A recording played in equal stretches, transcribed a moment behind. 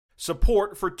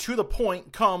Support for To The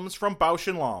Point comes from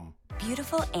Bausch & Lomb.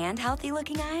 Beautiful and healthy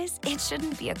looking eyes? It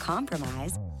shouldn't be a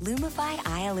compromise. Lumify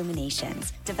Eye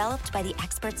Illuminations, developed by the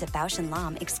experts at Bausch &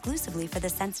 Lomb exclusively for the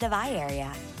sensitive eye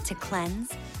area. To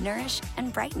cleanse, nourish,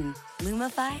 and brighten.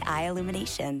 Lumify Eye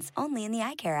Illuminations, only in the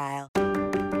eye care aisle.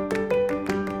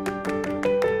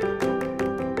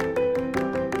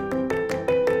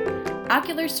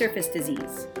 Ocular surface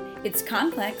disease. It's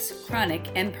complex, chronic,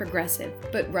 and progressive,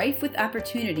 but rife with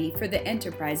opportunity for the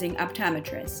enterprising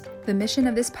optometrist. The mission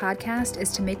of this podcast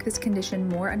is to make this condition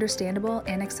more understandable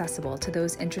and accessible to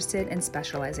those interested in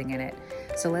specializing in it.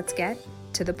 So let's get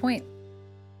to the point.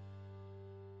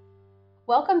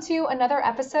 Welcome to another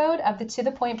episode of the To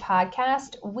The Point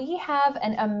podcast. We have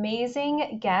an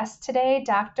amazing guest today,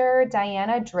 Dr.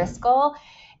 Diana Driscoll.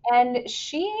 And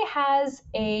she has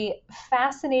a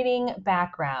fascinating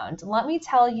background. Let me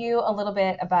tell you a little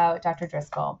bit about Dr.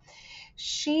 Driscoll.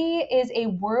 She is a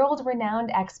world-renowned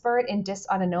expert in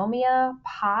dysautonomia,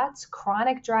 POTS,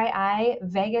 chronic dry eye,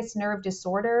 vagus nerve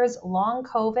disorders, long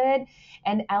COVID,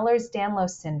 and Ehlers-Danlos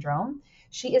syndrome.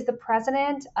 She is the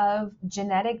president of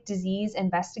Genetic Disease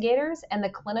Investigators and the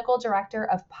clinical director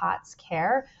of POTS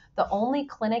Care, the only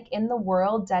clinic in the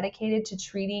world dedicated to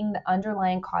treating the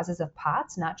underlying causes of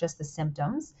POTS, not just the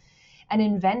symptoms. An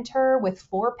inventor with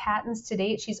 4 patents to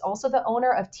date, she's also the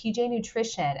owner of TJ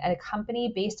Nutrition, a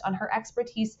company based on her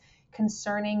expertise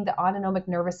concerning the autonomic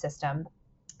nervous system.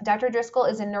 Dr. Driscoll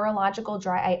is a neurological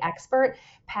dry eye expert,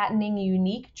 patenting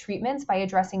unique treatments by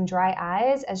addressing dry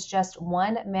eyes as just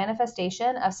one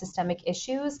manifestation of systemic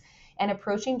issues and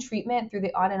approaching treatment through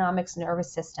the autonomic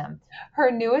nervous system. Her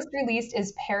newest release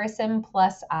is Parasim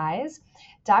Plus Eyes.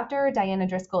 Dr. Diana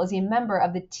Driscoll is a member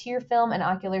of the Tear Film and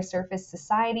Ocular Surface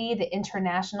Society, the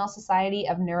International Society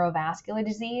of Neurovascular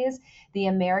Disease, the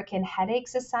American Headache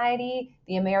Society,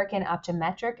 the American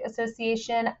Optometric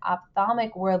Association,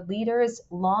 Ophthalmic World Leaders,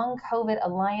 Long COVID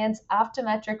Alliance,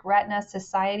 Optometric Retina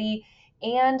Society,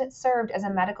 and served as a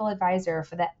medical advisor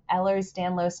for the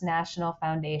Ehlers-Danlos National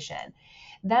Foundation.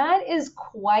 That is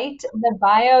quite the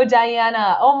bio,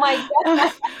 Diana. Oh my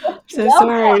goodness. So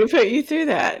sorry to put you through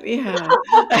that. Yeah.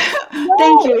 No.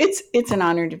 Thank you. It's an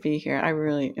honor to be here. I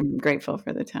really am grateful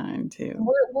for the time too.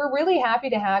 We're really happy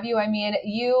to have you. I mean,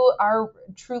 you are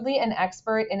truly an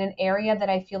expert in an area that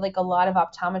I feel like a lot of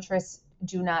optometrists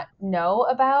do not know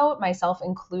about, myself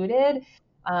included.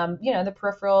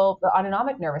 The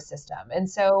autonomic nervous system. And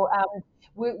so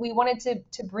we wanted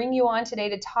to bring you on today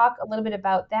to talk a little bit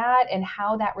about that and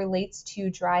how that relates to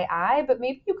dry eye. But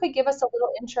maybe you could give us a little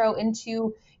intro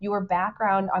into your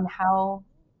background on how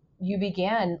you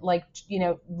began,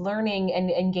 learning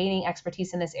and gaining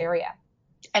expertise in this area.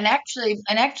 And actually,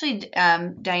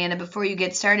 Diana, before you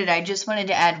get started, I just wanted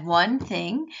to add one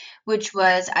thing, which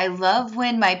was I love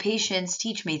when my patients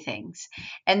teach me things.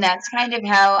 And that's kind of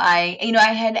how I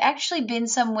had actually been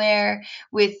somewhere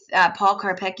with Paul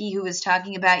Karpecki, who was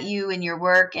talking about you and your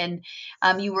work. And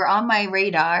you were on my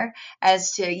radar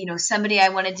as to, somebody I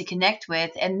wanted to connect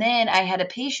with. And then I had a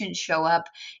patient show up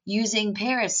using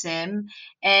Parasim.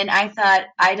 And I thought,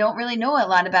 I don't really know a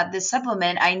lot about this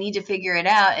supplement. I need to figure it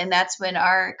out. And that's when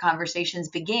our conversations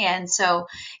began. So,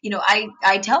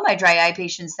 I tell my dry eye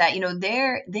patients that,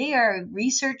 they are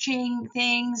researching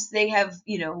things. They have,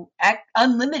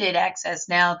 unlimited access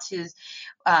now to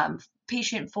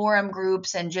patient forum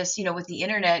groups and just, with the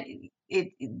internet,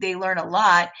 they learn a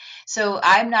lot. So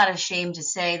I'm not ashamed to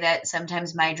say that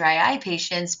sometimes my dry eye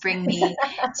patients bring me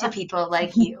to people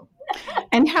like you.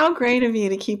 And how great of you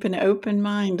to keep an open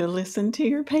mind to listen to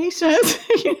your patients.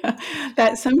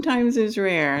 That sometimes is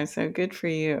rare. So good for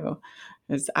you.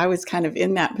 Because I was kind of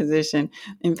in that position.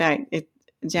 In fact,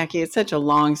 Jackie, it's such a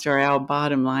long story. I'll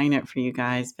bottom line it for you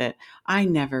guys, but I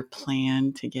never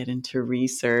planned to get into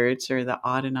research or the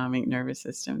autonomic nervous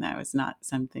system. That was not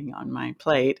something on my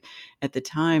plate at the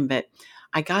time. But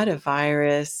I got a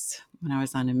virus when I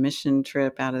was on a mission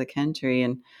trip out of the country,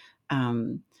 and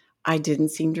I didn't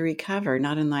seem to recover,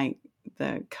 not unlike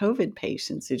the COVID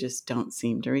patients who just don't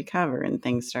seem to recover, and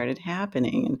things started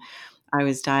happening. And I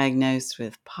was diagnosed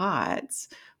with POTS,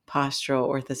 postural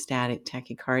orthostatic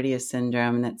tachycardia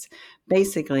syndrome. And that's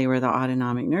basically where the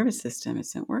autonomic nervous system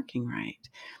isn't working right.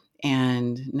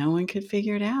 And no one could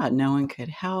figure it out. No one could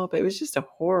help. It was just a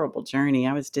horrible journey.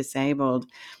 I was disabled,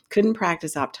 couldn't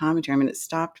practice optometry. I mean, it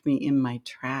stopped me in my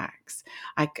tracks.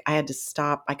 I had to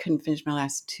stop. I couldn't finish my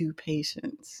last 2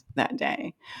 patients that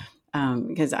day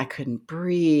because I couldn't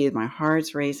breathe. My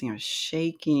heart's racing. I was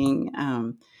shaking.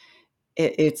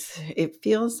 it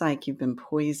feels like you've been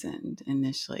poisoned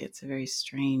initially. It's a very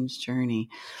strange journey,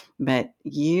 but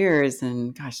years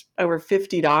and gosh, over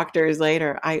 50 doctors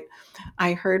later,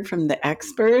 I heard from the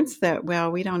experts that, well,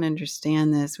 we don't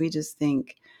understand this. We just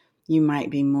think you might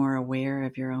be more aware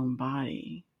of your own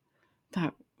body. I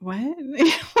thought, what?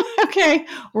 Okay,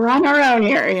 we're on our own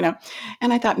here,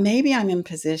 And I thought maybe I'm in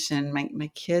position. My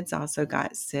kids also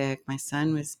got sick. My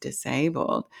son was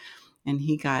disabled. And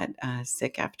he got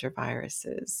sick after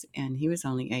viruses, and he was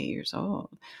only 8 years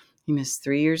old. He missed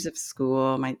 3 years of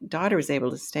school. My daughter was able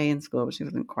to stay in school, but she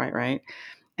wasn't quite right.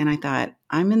 And I thought,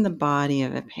 I'm in the body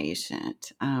of a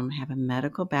patient, have a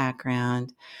medical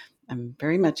background. I'm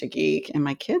very much a geek, and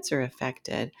my kids are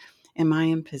affected. Am I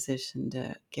in position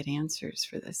to get answers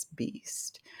for this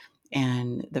beast?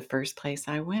 And the first place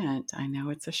I went, I know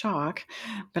it's a shock,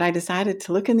 but I decided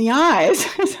to look in the eyes.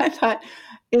 I thought,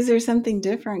 is there something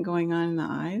different going on in the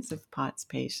eyes of POTS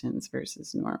patients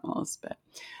versus normals? But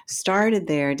started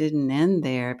there, didn't end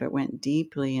there, but went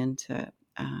deeply into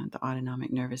the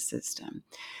autonomic nervous system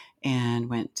and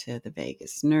went to the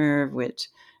vagus nerve, which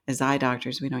as eye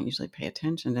doctors, we don't usually pay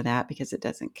attention to that because it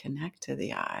doesn't connect to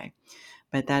the eye.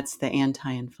 But that's the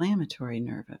anti-inflammatory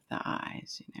nerve of the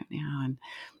eyes, now.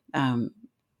 And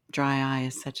dry eye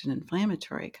is such an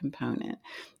inflammatory component.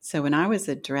 So when I was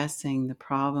addressing the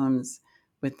problems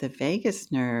with the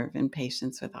vagus nerve in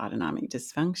patients with autonomic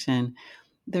dysfunction,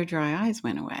 their dry eyes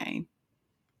went away.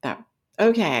 Thought,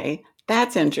 okay,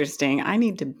 that's interesting. I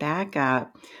need to back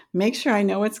up, make sure I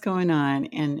know what's going on,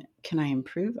 and can I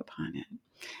improve upon it?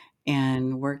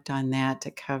 And worked on that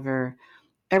to cover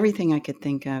everything I could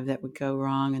think of that would go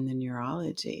wrong in the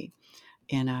neurology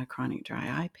in a chronic dry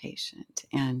eye patient.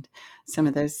 And some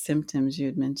of those symptoms you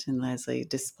had mentioned, Leslie,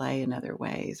 display in other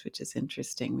ways, which is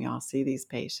interesting. We all see these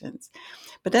patients.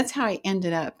 But that's how I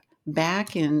ended up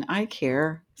back in eye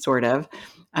care, sort of,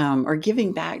 or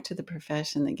giving back to the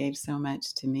profession that gave so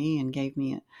much to me and gave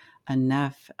me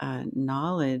enough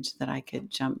knowledge that I could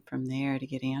jump from there to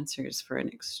get answers for an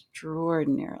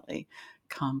extraordinarily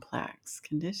complex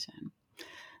condition.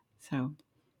 So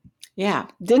yeah,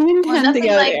 didn't intend to go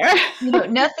there.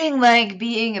 Nothing like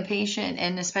being a patient,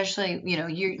 and especially,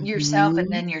 yourself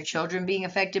and then your children being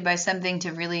affected by something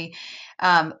to really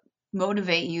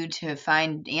motivate you to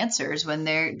find answers when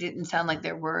there didn't sound like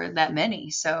there were that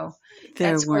many. So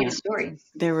that's quite a story.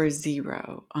 There were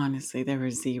zero. Honestly, there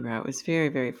were zero. It was very,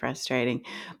 very frustrating.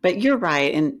 But you're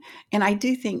right. And I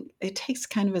do think it takes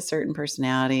kind of a certain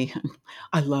personality.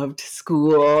 I loved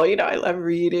school, I love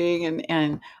reading,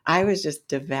 and I was just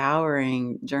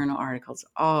devouring journal articles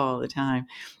all the time.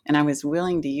 And I was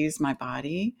willing to use my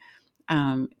body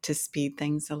to speed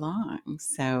things along.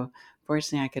 So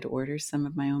fortunately, I could order some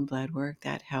of my own blood work.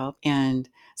 That helped. And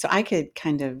so I could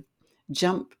kind of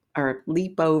jump or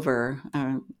leap over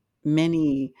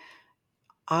many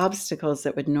obstacles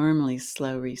that would normally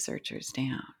slow researchers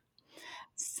down.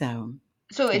 So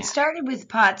it started with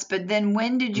POTS, but then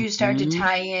when did you start to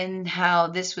tie in how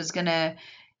this was going to,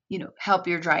 help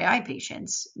your dry eye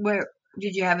patients? Where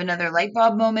did you have another light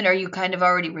bulb moment, or you kind of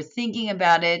already were thinking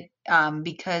about it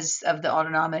because of the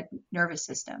autonomic nervous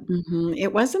system?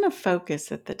 It wasn't a focus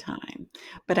at the time,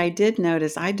 but I did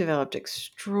notice I developed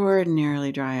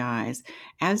extraordinarily dry eyes,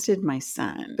 as did my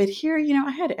son. But here,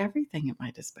 I had everything at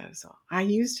my disposal. I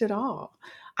used it all.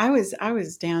 I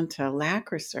was down to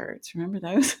Lacrocerts. Remember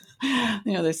those?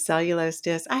 The cellulose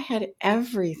discs. I had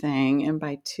everything, and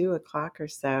by 2:00 or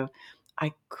so,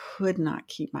 I could not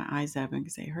keep my eyes open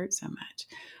because they hurt so much.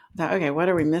 I thought, okay, what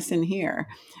are we missing here?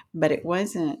 But I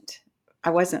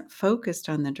wasn't focused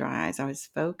on the dry eyes. I was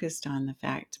focused on the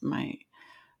fact my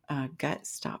gut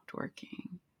stopped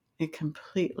working. It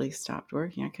completely stopped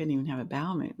working. I couldn't even have a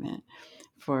bowel movement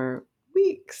for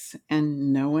weeks,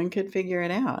 and no one could figure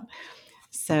it out.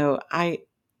 So I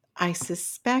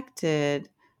suspected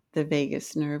the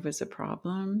vagus nerve was a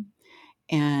problem,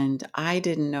 and I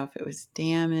didn't know if it was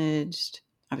damaged.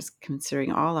 I was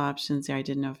considering all options there. I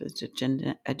didn't know if it was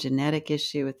a genetic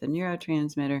issue with the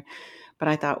neurotransmitter, but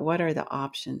I thought, what are the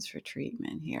options for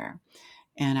treatment here?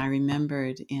 And I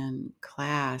remembered in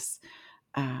class,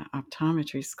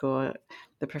 optometry school,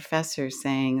 the professor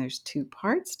saying there's two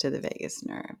parts to the vagus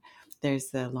nerve.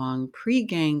 There's the long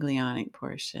preganglionic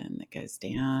portion that goes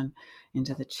down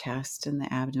into the chest and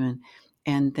the abdomen.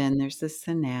 And then there's the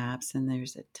synapse, and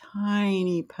there's a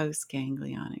tiny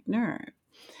postganglionic nerve.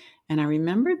 And I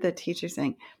remembered the teacher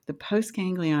saying the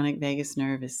postganglionic vagus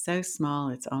nerve is so small,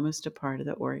 it's almost a part of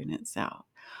the organ itself.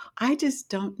 I just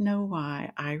don't know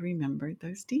why I remembered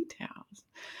those details.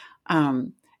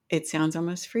 It sounds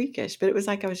almost freakish, but it was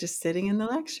like I was just sitting in the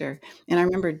lecture. And I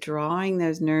remember drawing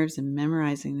those nerves and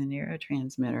memorizing the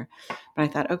neurotransmitter. But I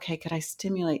thought, okay, could I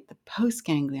stimulate the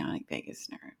postganglionic vagus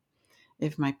nerve?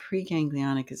 If my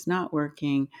preganglionic is not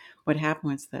working, what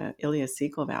happened was the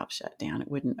ileocecal valve shut down.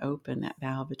 It wouldn't open that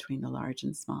valve between the large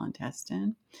and small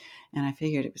intestine. And I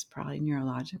figured it was probably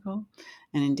neurological.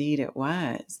 And indeed it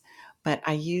was. But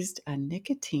I used a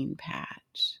nicotine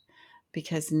patch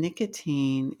because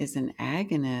nicotine is an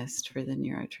agonist for the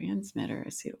neurotransmitter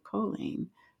acetylcholine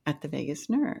at the vagus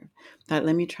nerve. Thought,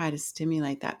 let me try to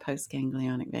stimulate that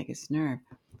postganglionic vagus nerve.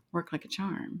 Worked like a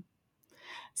charm.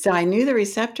 So I knew the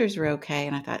receptors were okay,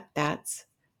 and I thought,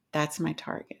 that's my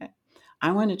target.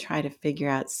 I want to try to figure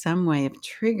out some way of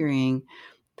triggering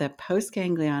the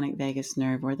postganglionic vagus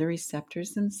nerve or the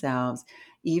receptors themselves,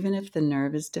 even if the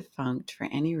nerve is defunct for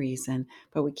any reason,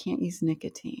 but we can't use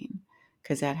nicotine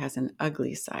because that has an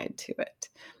ugly side to it.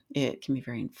 It can be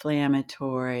very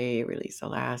inflammatory, release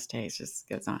elastase, just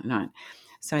goes on and on.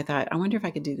 So I thought, I wonder if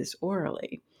I could do this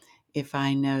orally. If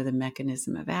I know the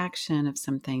mechanism of action of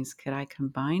some things, could I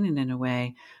combine it in a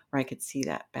way where I could see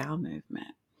that bowel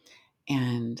movement?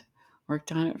 And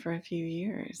worked on it for a few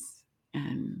years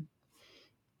and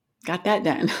got that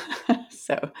done.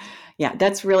 So yeah,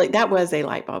 that was a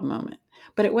light bulb moment.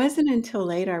 But it wasn't until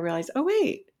later I realized, oh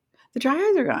wait, the dry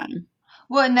eyes are gone.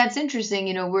 Well, and that's interesting.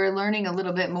 We're learning a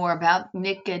little bit more about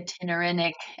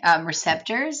nicotinic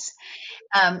receptors.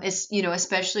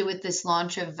 Especially with this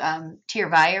launch of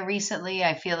Tyrvaya recently,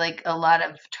 I feel like a lot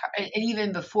of, and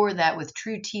even before that with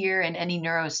TruTear and any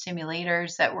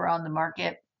neurostimulators that were on the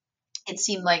market, it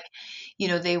seemed like,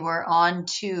 they were on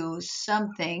to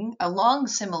something along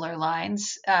similar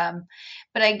lines.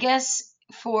 But I guess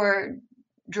for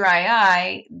dry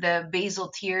eye, the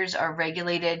basal tears are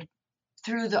regulated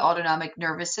through the autonomic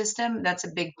nervous system. That's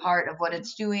a big part of what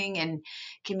it's doing, and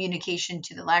communication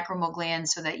to the lacrimal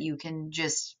glands so that you can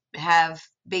just have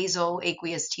basal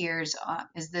aqueous tears.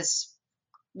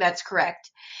 That's correct.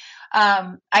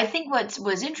 I think what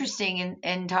was interesting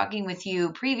in talking with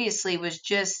you previously was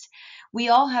just, we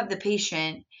all have the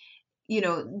patient,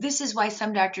 this is why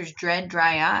some doctors dread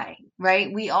dry eye,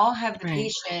 right? We all have the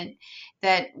Right. patient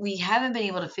that we haven't been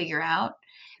able to figure out,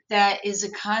 that is a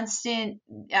constant,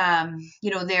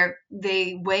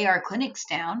 they weigh our clinics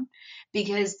down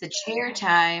because the chair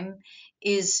time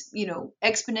is,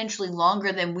 exponentially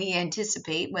longer than we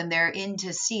anticipate when they're in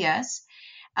to see us.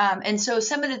 And so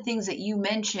some of the things that you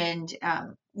mentioned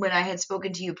when I had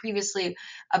spoken to you previously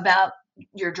about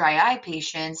your dry eye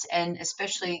patients, and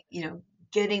especially,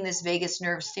 getting this vagus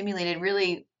nerve stimulated,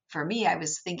 really, for me, I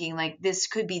was thinking like this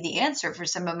could be the answer for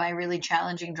some of my really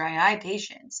challenging dry eye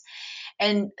patients.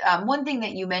 And one thing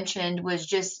that you mentioned was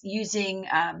just using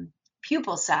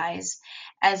pupil size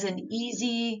as an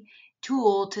easy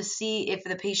tool to see if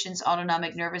the patient's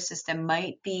autonomic nervous system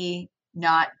might be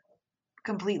not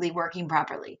completely working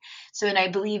properly. So, and I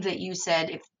believe that you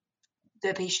said if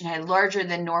the patient had larger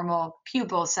than normal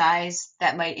pupil size,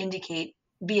 that might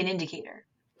be an indicator.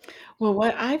 Well,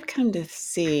 what I've come to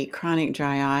see chronic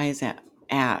dry eyes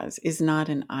as is not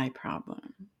an eye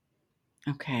problem.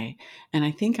 Okay. And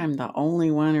I think I'm the only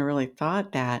one who really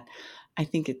thought that. I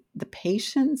think the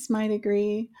patients might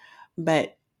agree,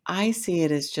 but I see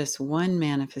it as just one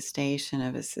manifestation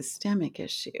of a systemic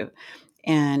issue.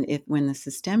 And when the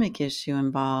systemic issue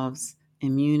involves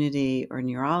immunity or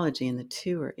neurology and the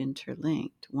two are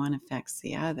interlinked, one affects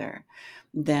the other,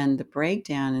 then the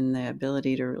breakdown in the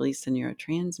ability to release the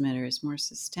neurotransmitter is more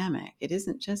systemic. It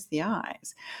isn't just the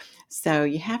eyes. So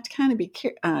you have to kind of be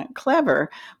clever,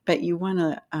 but you want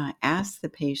to ask the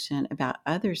patient about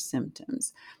other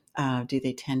symptoms. Do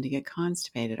they tend to get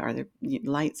constipated? Are they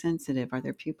light sensitive? Are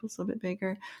their pupils a little bit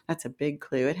bigger? That's a big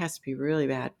clue. It has to be really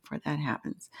bad before that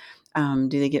happens. Do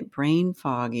they get brain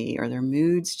foggy? Are their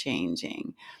moods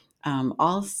changing?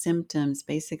 All symptoms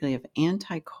basically of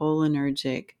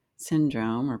anticholinergic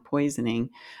syndrome or poisoning,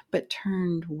 but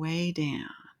turned way down.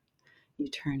 You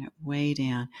turn it way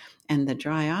down. And the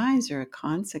dry eyes are a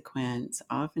consequence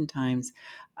oftentimes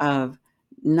of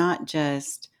not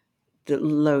just the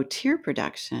low tear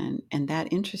production, and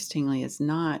that interestingly is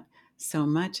not so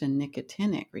much a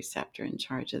nicotinic receptor in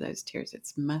charge of those tears,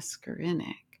 it's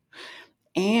muscarinic.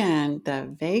 And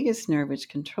the vagus nerve, which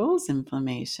controls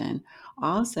inflammation,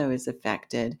 also is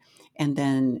affected. And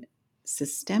then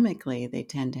systemically, they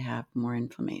tend to have more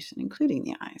inflammation, including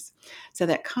the eyes. So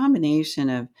that combination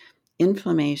of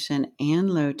inflammation and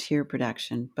low tear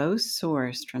production, both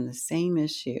sourced from the same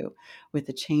issue with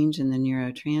a change in the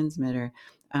neurotransmitter,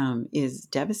 is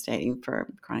devastating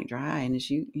for chronic dry eye. And as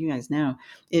you guys know,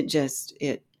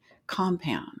 it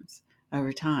compounds.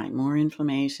 over time. More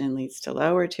inflammation leads to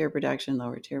lower tear production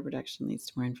leads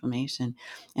to more inflammation,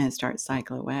 and it starts to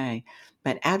cycle away.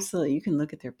 But absolutely, you can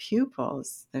look at their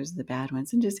pupils, those are the bad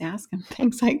ones, and just ask them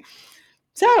things like,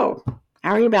 so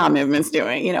how are your bowel movements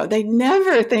doing? They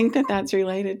never think that that's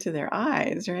related to their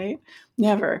eyes, right?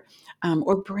 Never.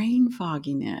 Or brain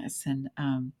fogginess. And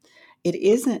it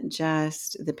isn't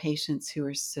just the patients who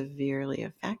are severely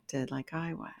affected like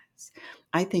I was.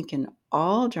 I think in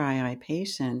all dry eye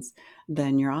patients,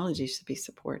 the neurology should be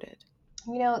supported.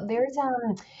 There's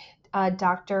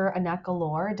Dr. Annette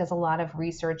Galore does a lot of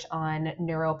research on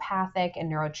neuropathic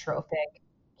and neurotrophic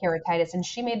keratitis, and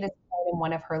she made this point in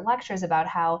one of her lectures about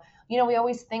how, we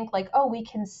always think like, oh, we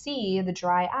can see the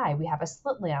dry eye. We have a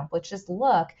slit lamp. Let's just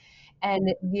look.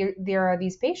 And there are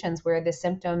these patients where the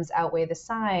symptoms outweigh the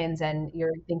signs, and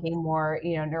you're thinking more,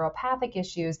 neuropathic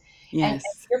issues. And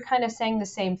Yes. you're kind of saying the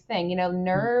same thing,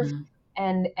 nerve Mhm.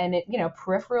 and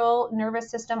peripheral nervous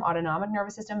system, autonomic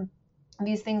nervous system.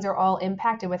 These things are all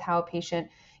impacted with how a patient,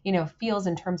 feels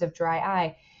in terms of dry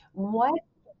eye. What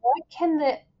can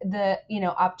the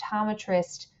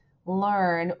optometrist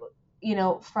learn,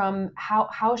 from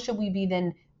how should we be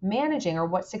then managing, or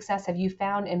what success have you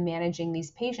found in managing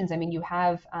these patients? I mean, you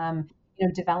have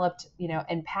developed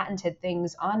and patented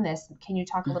things on this. Can you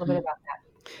talk a little bit Mhm. about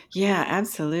that? Yeah,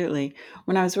 absolutely.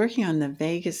 When I was working on the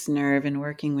vagus nerve and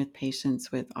working with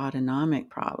patients with autonomic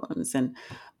problems, and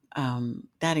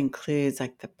that includes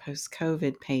like the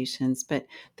post-COVID patients, but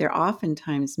they're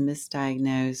oftentimes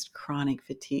misdiagnosed chronic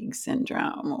fatigue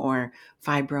syndrome or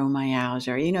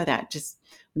fibromyalgia, or that just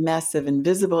mess of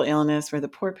invisible illness where the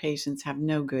poor patients have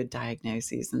no good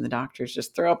diagnoses and the doctors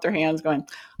just throw up their hands going,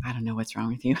 I don't know what's wrong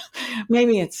with you.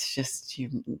 Maybe it's just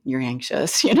you're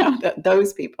anxious,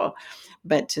 those people.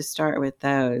 But to start with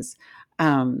those.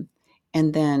 And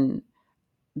then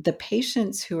the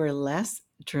patients who are less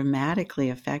dramatically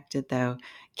affected, though,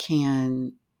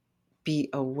 can be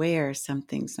aware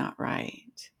something's not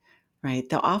right, right?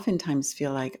 They'll oftentimes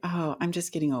feel like, oh, I'm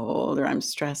just getting old, or I'm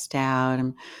stressed out,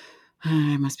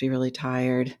 I must be really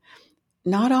tired.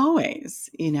 Not always,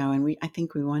 and I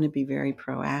think we want to be very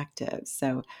proactive.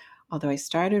 So although I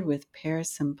started with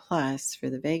Parasym Plus for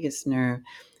the vagus nerve,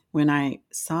 when I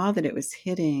saw that it was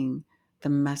hitting the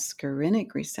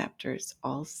muscarinic receptors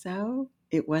also,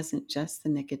 it wasn't just the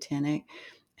nicotinic.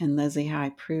 And Leslie, how I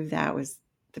proved that was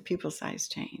the pupil size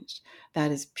changed.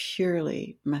 That is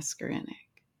purely muscarinic,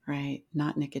 right?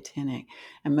 Not nicotinic.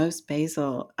 And most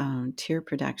basal tear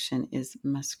production is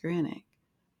muscarinic,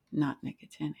 not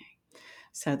nicotinic.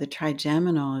 So the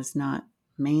trigeminal is not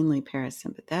mainly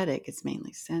parasympathetic, it's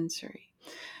mainly sensory.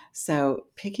 So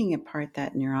picking apart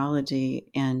that neurology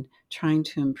and trying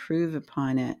to improve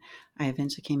upon it, I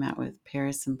eventually came out with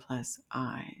Parasym Plus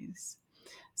Eyes.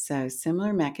 So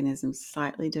similar mechanisms,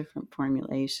 slightly different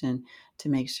formulation to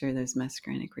make sure those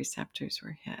muscarinic receptors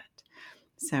were hit.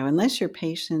 So unless your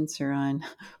patients are on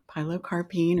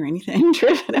pilocarpine or anything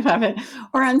derivative of it,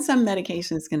 or on some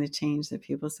medication that's going to change the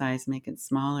pupil size, make it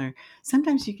smaller,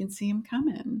 sometimes you can see them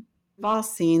coming. We've all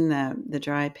seen the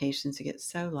dry patients who get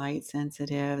so light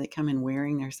sensitive. They come in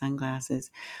wearing their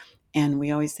sunglasses, and we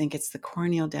always think it's the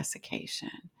corneal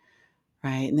desiccation,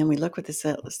 right? And then we look with the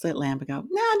slit lamp and go,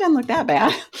 no, it doesn't look that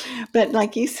bad. But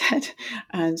like you said,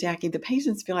 Jackie, the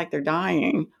patients feel like they're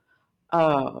dying.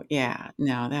 Oh, yeah.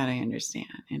 No, that I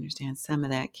understand. I understand some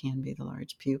of that can be the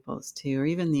large pupils too, or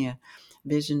even the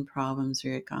vision problems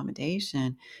or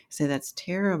accommodation. So that's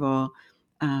terrible.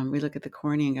 We look at the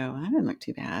cornea and go, that didn't look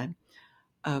too bad.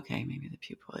 Okay, maybe the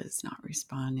pupil is not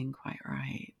responding quite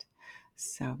right.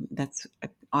 So that's an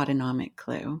autonomic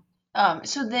clue.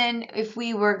 So then if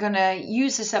we were going to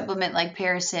use a supplement like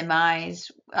Parasym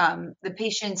Eyes, the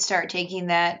patients start taking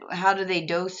that, how do they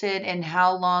dose it, and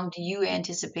how long do you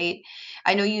anticipate?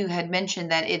 I know you had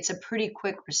mentioned that it's a pretty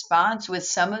quick response with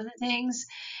some of the things.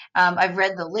 I've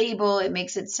read the label. It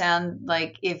makes it sound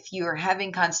like if you're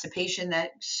having constipation,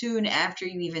 that soon after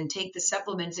you even take the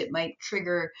supplements, it might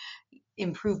trigger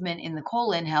improvement in the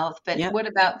colon health. But Yep. what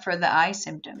about for the eye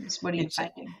symptoms? What are you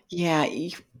finding? Yeah.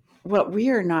 What we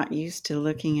are not used to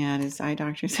looking at as eye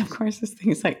doctors, of course, is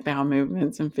things like bowel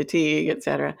movements and fatigue, et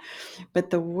cetera. But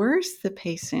the worse the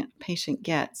patient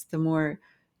gets, the more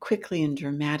quickly and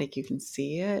dramatic you can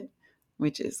see it,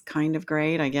 which is kind of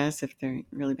great, I guess, if they're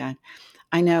really bad.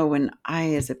 I know when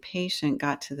I, as a patient,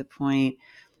 got to the point,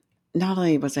 not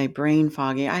only was I brain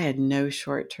foggy, I had no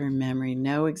short-term memory,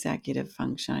 no executive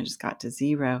function. I just got to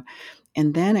zero.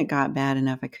 And then it got bad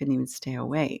enough I couldn't even stay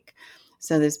awake.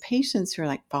 So there's patients who are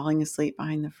like falling asleep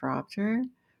behind the phoropter,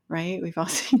 right? We've all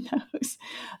seen those.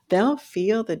 They'll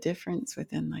feel the difference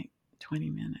within like 20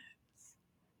 minutes.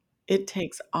 It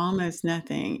takes almost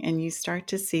nothing, and you start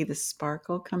to see the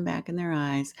sparkle come back in their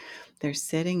eyes. They're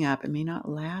sitting up. It may not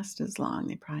last as long.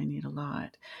 They probably need a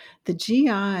lot. The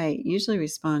GI usually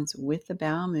responds with the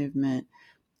bowel movement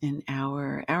an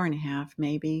hour, hour and a half,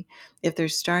 maybe. If they're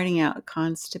starting out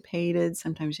constipated,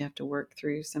 sometimes you have to work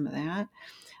through some of that.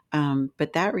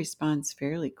 But that responds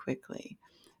fairly quickly.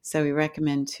 So we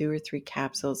recommend 2 or 3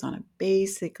 capsules on a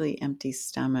basically empty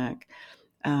stomach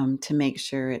to make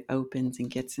sure it opens and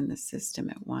gets in the system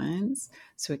at once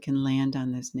so it can land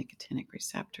on those nicotinic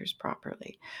receptors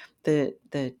properly.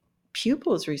 The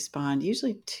pupils respond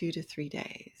usually 2 to 3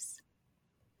 days.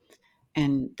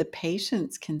 And the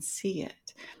patients can see it.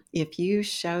 If you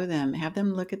show them, have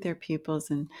them look at their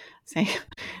pupils and say,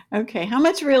 okay, how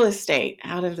much real estate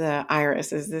out of the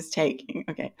iris is this taking?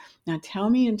 Okay, now tell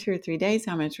me in 2 or 3 days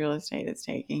how much real estate it's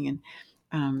taking.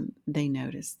 And they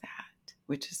notice that,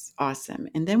 which is awesome.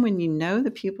 And then when you know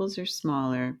the pupils are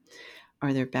smaller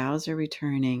or their bowels are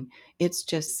returning, it's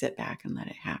just sit back and let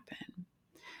it happen.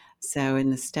 So in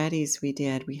the studies we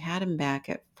did, we had them back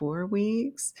at 4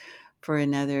 weeks for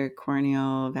another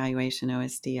corneal evaluation,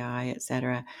 OSDI, et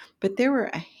cetera. But there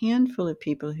were a handful of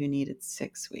people who needed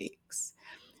 6 weeks.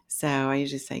 So I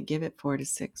usually say give it 4 to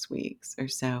 6 weeks or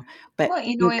so. But Well,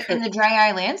 in the dry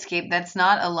eye landscape, that's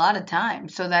not a lot of time.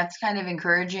 So that's kind of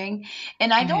encouraging.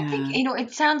 And I don't think,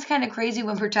 it sounds kind of crazy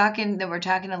when we're talking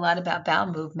a lot about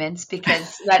bowel movements,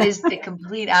 because that is the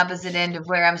complete opposite end of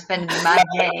where I'm spending my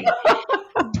day.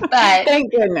 But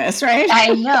thank goodness, right?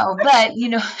 I know, but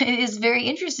it is very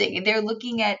interesting.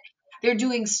 They're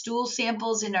doing stool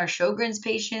samples in our Sjogren's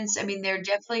patients. I mean, they're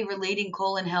definitely relating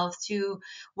colon health to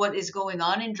what is going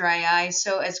on in dry eye.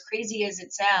 So as crazy as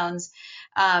it sounds,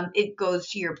 it goes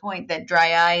to your point that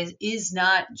dry eye is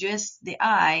not just the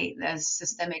eye, as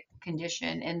systemic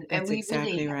condition. And That's we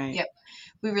exactly right. Yep,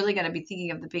 we really got to be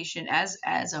thinking of the patient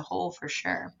as a whole for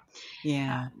sure.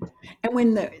 Yeah. And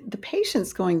when the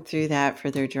patient's going through that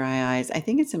for their dry eyes, I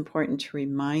think it's important to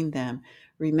remind them,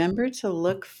 remember to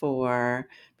look for,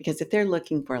 because if they're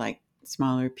looking for like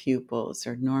smaller pupils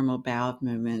or normal bowel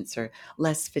movements or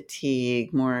less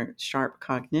fatigue, more sharp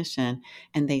cognition,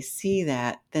 and they see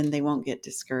that, then they won't get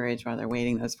discouraged while they're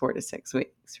waiting those 4 to 6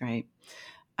 weeks, right?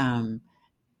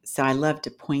 So I love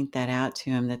to point that out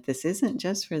to them, that this isn't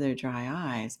just for their dry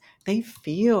eyes. They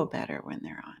feel better when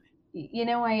they're on it.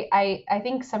 I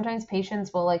think sometimes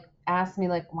patients will ask me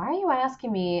why are you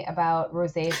asking me about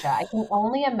rosacea? I can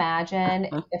only imagine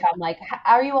if I'm like,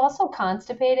 are you also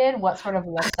constipated? What sort of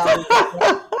looks I'll be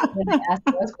getting when I ask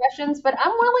those questions? But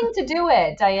I'm willing to do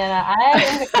it, Diana. I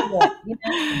am going to do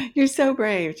it. You're so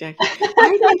brave, Jackie.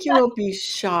 I think you will be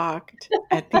shocked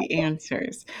at the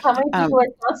answers. How many people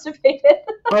are constipated?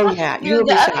 Oh yeah, you will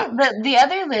be shocked. The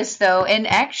other list though, and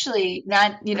actually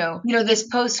not, this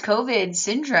post-COVID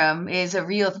syndrome is a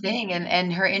real thing.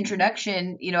 And her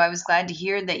introduction, I was glad to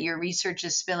hear that your research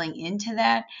is spilling into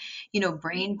that.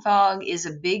 Brain fog is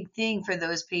a big thing for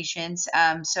those patients.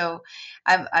 So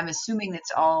I'm assuming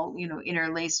that's all,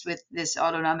 interlaced with this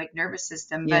autonomic nervous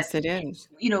system. Yes, but, it is.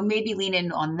 Maybe lean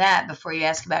in on that before you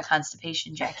ask about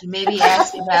constipation, Jackie. Maybe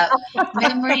ask about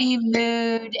memory,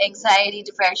 mood, anxiety,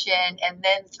 depression, and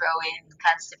then throw in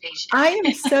constipation. I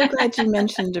am so glad you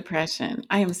mentioned depression.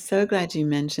 I am so glad you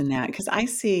mentioned that, because I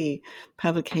see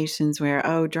publications where,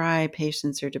 dry eye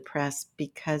patients are depressed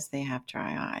because they have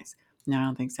dry eyes. No, I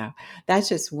don't think so. That's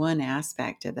just one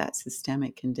aspect of that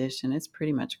systemic condition. It's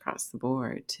pretty much across the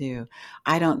board, too.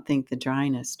 I don't think the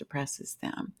dryness depresses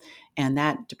them. And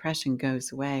that depression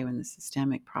goes away when the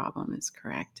systemic problem is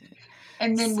corrected.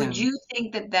 And then would you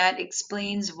think that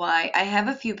explains why I have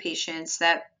a few patients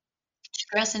that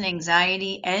stress and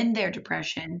anxiety and their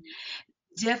depression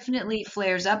definitely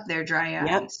flares up their dry eyes?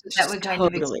 Yep, So that would kind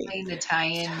of explain the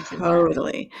tie-in.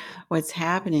 Totally. What's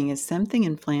happening is something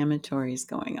inflammatory is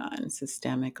going on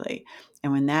systemically.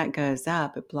 And when that goes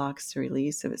up, it blocks the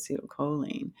release of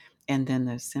acetylcholine. And then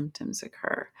those symptoms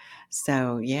occur.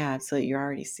 So yeah, absolutely. You're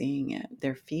already seeing it.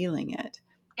 They're feeling it.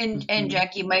 And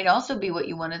Jackie, might also be what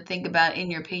you want to think about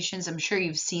in your patients. I'm sure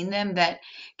you've seen them that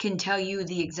can tell you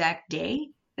the exact day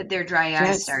that their dry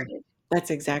eye started.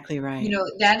 That's exactly right.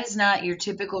 That is not your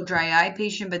typical dry eye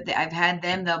patient, but I've had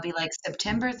them, they'll be like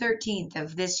September 13th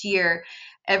of this year,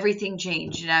 everything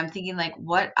changed. And I'm thinking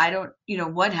what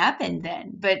happened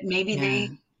then? But maybe they,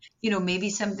 maybe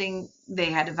something, they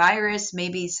had a virus,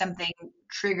 maybe something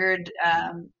triggered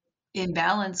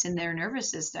imbalance in their nervous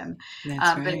system.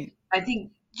 That's right. But I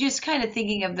think just kind of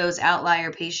thinking of those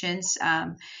outlier patients,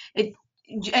 and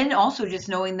also just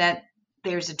knowing that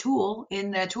there's a tool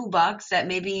in the toolbox that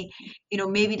maybe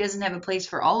doesn't have a place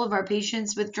for all of our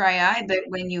patients with dry eye, but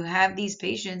when you have these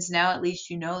patients now, at least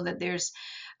you know that there's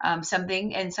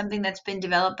something that's been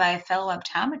developed by a fellow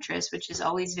optometrist, which is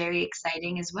always very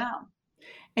exciting as well.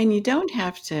 And you don't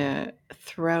have to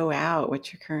throw out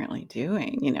what you're currently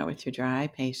doing, with your dry eye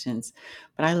patients,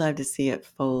 but I love to see it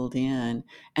fold in.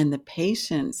 And the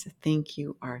patients think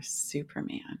you are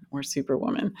Superman or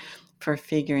Superwoman for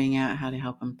figuring out how to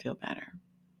help them feel better.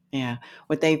 Yeah.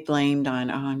 What they've blamed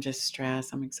on, I'm just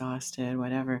stressed, I'm exhausted,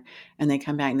 whatever. And they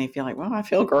come back and they feel like, well, I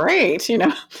feel great.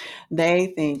 They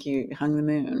think you hung the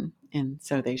moon, and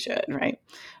so they should, right?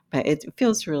 But it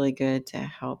feels really good to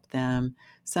help them.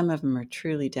 Some of them are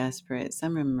truly desperate.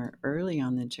 Some of them are early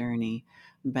on the journey,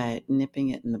 but nipping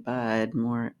it in the bud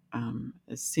more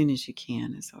as soon as you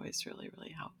can is always really,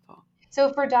 really helpful.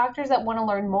 So for doctors that want to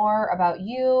learn more about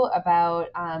you, about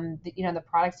the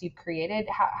products you've created,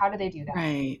 how do they do that?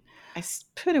 Right. I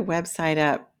put a website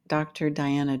up,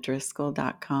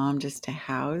 drdianadriscoll.com, just to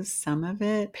house some of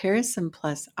it. Pearson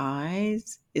Plus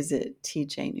Eyes is at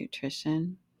TJ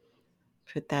Nutrition.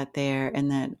 Put that there. And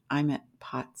then I'm at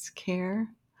potscare.com.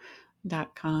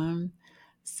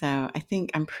 So I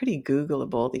think I'm pretty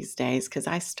Googleable these days, because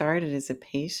I started as a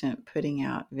patient putting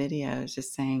out videos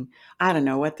just saying, I don't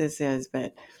know what this is,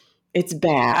 but it's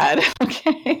bad.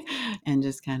 Okay. And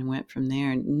just kind of went from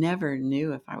there, and never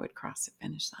knew if I would cross the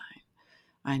finish line.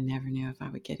 I never knew if I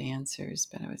would get answers,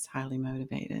 but I was highly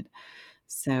motivated.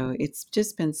 So it's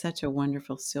just been such a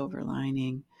wonderful silver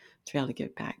lining to be able to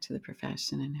get back to the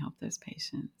profession and help those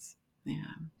patients. Yeah.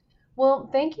 Well,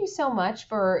 thank you so much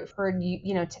for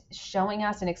showing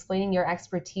us and explaining your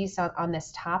expertise on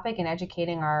this topic and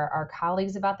educating our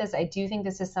colleagues about this. I do think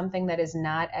this is something that is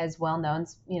not as well known,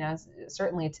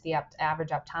 certainly to the average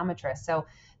optometrist. So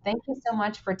thank you so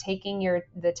much for taking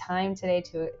the time today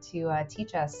to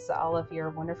teach us all of your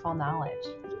wonderful knowledge.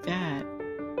 Yeah.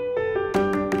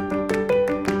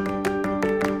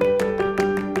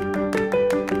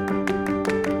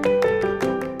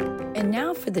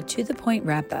 For the To The Point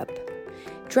wrap-up.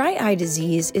 Dry eye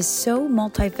disease is so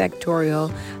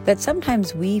multifactorial that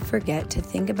sometimes we forget to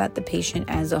think about the patient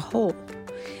as a whole.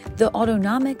 The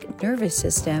autonomic nervous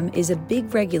system is a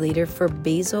big regulator for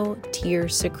basal tear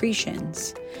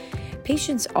secretions.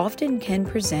 Patients often can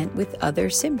present with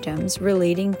other symptoms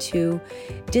relating to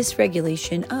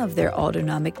dysregulation of their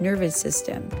autonomic nervous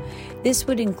system. This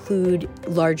would include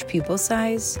large pupil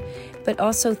size, but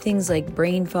also things like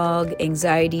brain fog,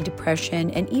 anxiety,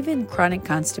 depression, and even chronic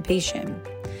constipation.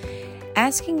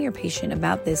 Asking your patient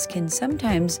about this can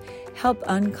sometimes help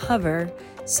uncover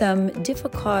some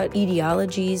difficult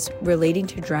etiologies relating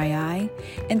to dry eye,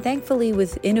 and thankfully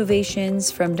with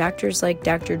innovations from doctors like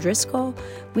Dr. Driscoll,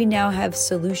 we now have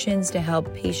solutions to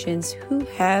help patients who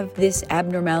have this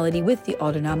abnormality with the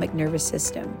autonomic nervous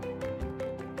system.